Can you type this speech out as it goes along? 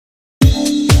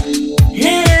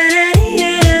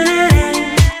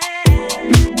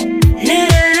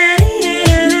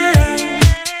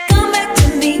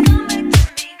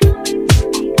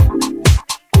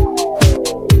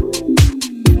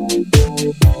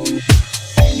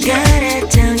Gotta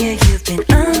tell you, you've been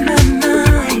on my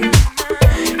mind.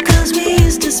 'Cause we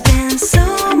used to spend so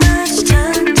much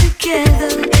time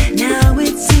together. Now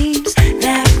it seems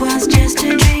that was just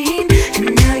a dream,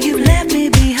 and now you've left me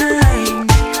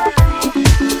behind.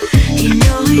 You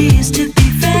know we used to be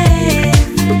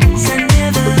friends. I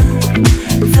never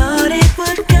thought it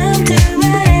would come to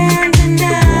an end, and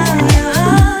now your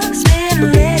heart's been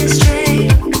led astray.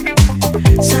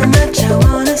 So much I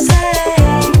wanna say.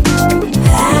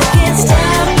 I can't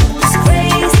stop this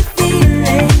crazy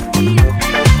feeling,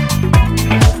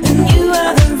 and you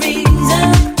are the reason.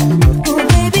 Oh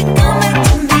baby, come back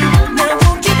to me. Now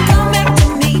won't you come back to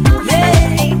me? Yeah,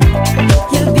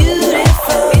 you're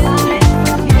beautiful.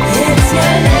 It's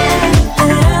your love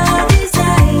that I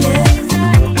desire.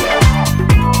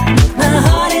 My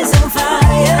heart is on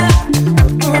fire.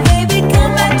 Oh baby,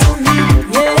 come back to me.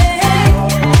 Yeah,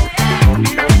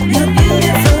 you're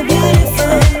beautiful,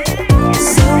 beautiful,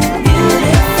 so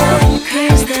beautiful.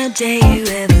 Here's the day you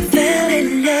ever fell in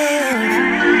love.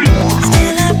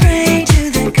 Still I pray to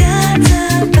the gods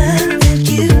above that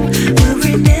you will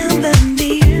remember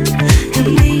me, and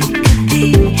we could be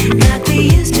like we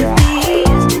used to be.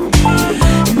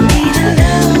 And even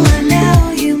though I know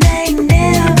you may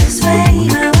never sway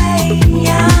my way,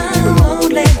 I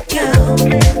won't let go.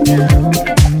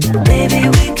 Baby,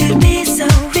 we could be so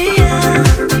real.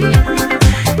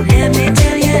 Let me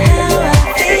tell you how I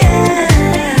feel.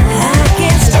 I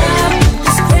can't stop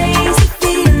this crazy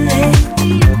feeling,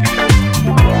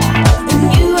 and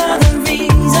you are the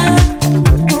reason.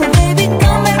 Oh baby,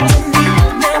 come back to me.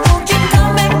 Now won't you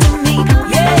come back to me?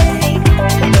 Yeah,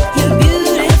 you're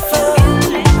beautiful.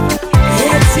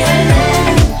 It's your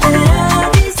love that I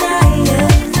desire.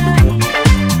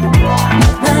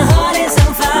 My heart is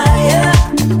on fire.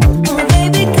 Oh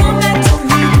baby, come back to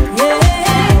me.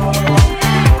 Yeah,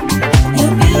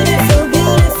 you're beautiful,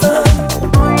 beautiful,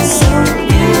 so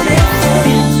beautiful.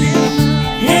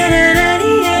 La la la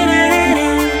dee da da da da.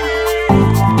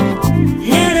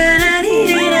 La la la dee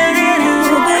da da da da.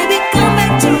 Oh baby, come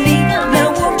back to me. Now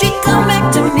won't you come back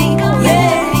to me?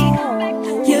 Yeah,